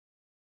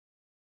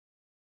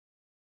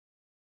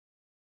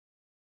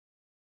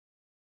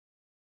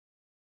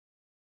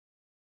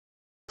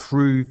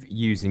prove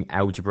using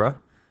algebra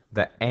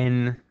that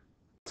n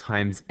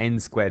times n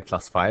squared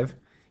plus 5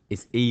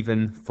 is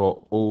even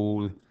for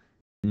all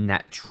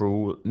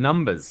natural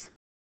numbers.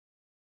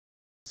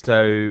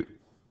 So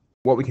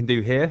what we can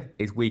do here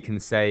is we can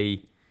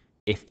say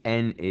if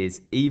n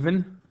is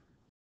even,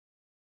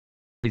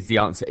 is the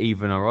answer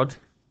even or odd?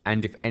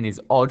 And if n is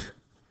odd,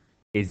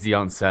 is the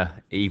answer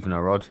even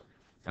or odd?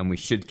 And we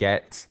should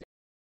get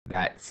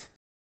that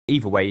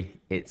either way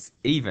it's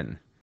even.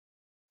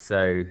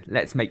 So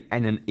let's make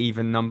n an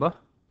even number.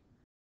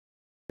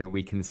 So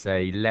we can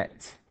say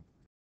let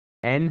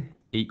n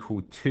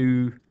equal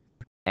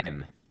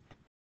 2m.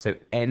 So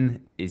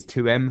n is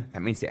 2m,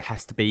 that means it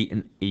has to be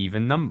an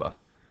even number.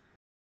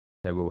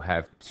 So we'll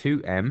have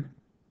 2m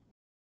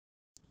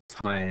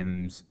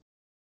times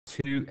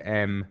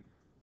 2m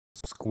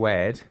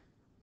squared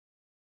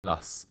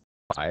plus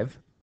 5.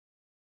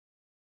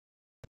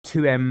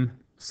 2m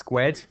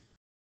squared,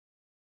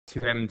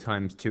 2m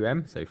times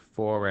 2m, so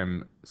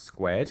 4m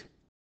squared.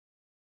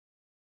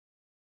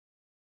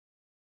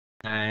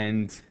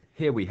 And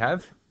here we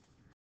don't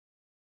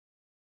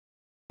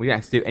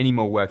have to do any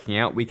more working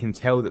out. We can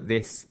tell that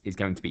this is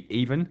going to be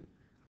even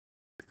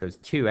because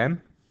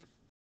 2m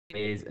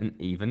is an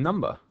even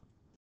number.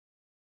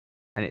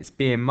 And it's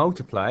being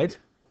multiplied.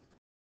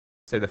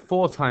 So the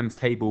 4 times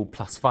table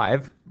plus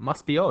 5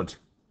 must be odd.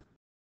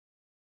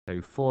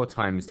 So 4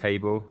 times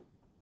table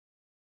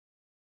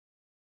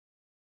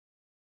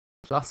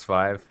plus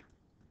 5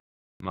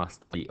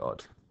 must be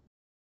odd.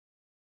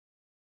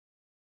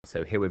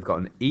 So here we've got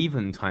an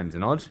even times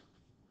an odd,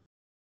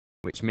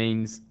 which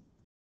means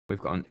we've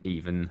got an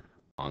even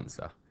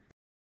answer.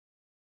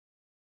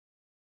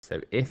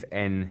 So if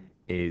n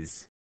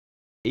is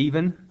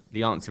even,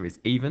 the answer is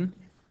even.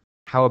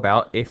 How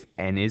about if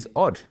n is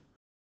odd?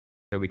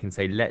 So we can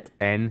say let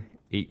n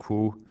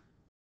equal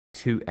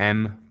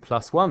 2m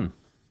plus 1.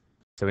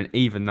 So an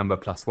even number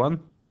plus 1,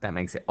 that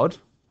makes it odd.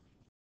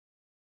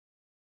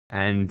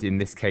 And in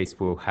this case,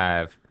 we'll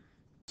have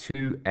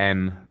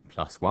 2m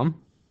plus 1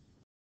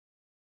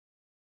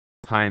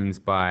 times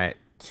by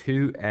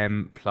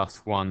 2m plus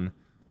 1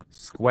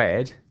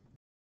 squared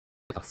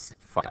plus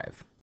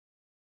 5.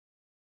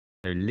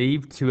 So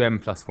leave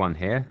 2m plus 1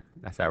 here.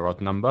 That's our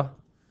odd number.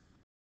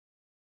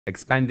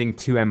 Expanding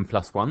 2m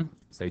plus 1.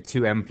 So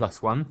 2m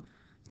plus 1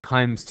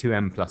 times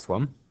 2m plus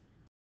 1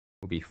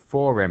 will be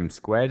 4m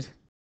squared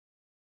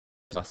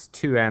plus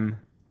 2m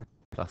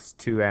plus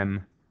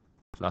 2m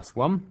plus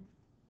 1.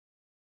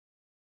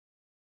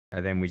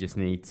 And then we just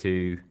need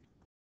to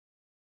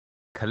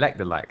collect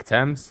the like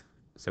terms.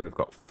 So we've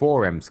got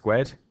 4m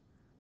squared,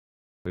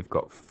 we've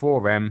got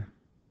 4m,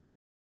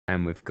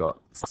 and we've got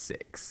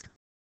 6.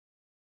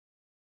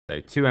 So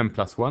 2m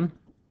plus 1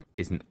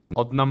 is an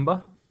odd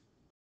number.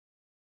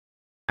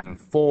 And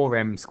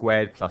 4m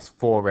squared plus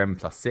 4m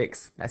plus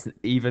 6, that's an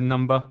even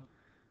number.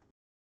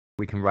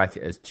 We can write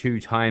it as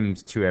 2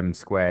 times 2m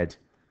squared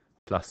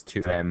plus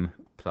 2m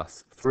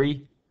plus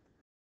 3.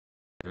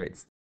 So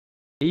it's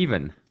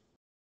even.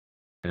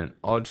 And an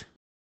odd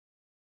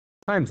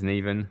times an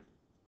even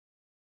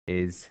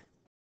is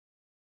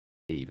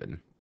even.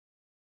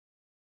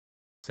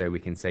 So we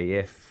can say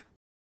if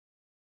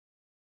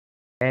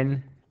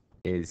n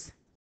is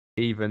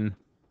even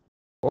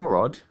or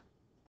odd,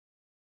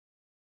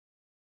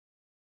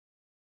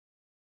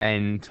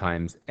 n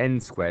times n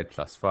squared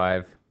plus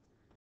 5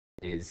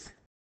 is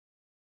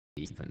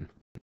even.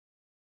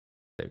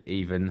 So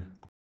even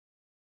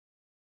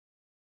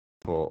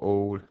for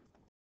all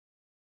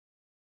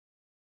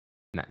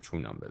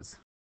natural numbers.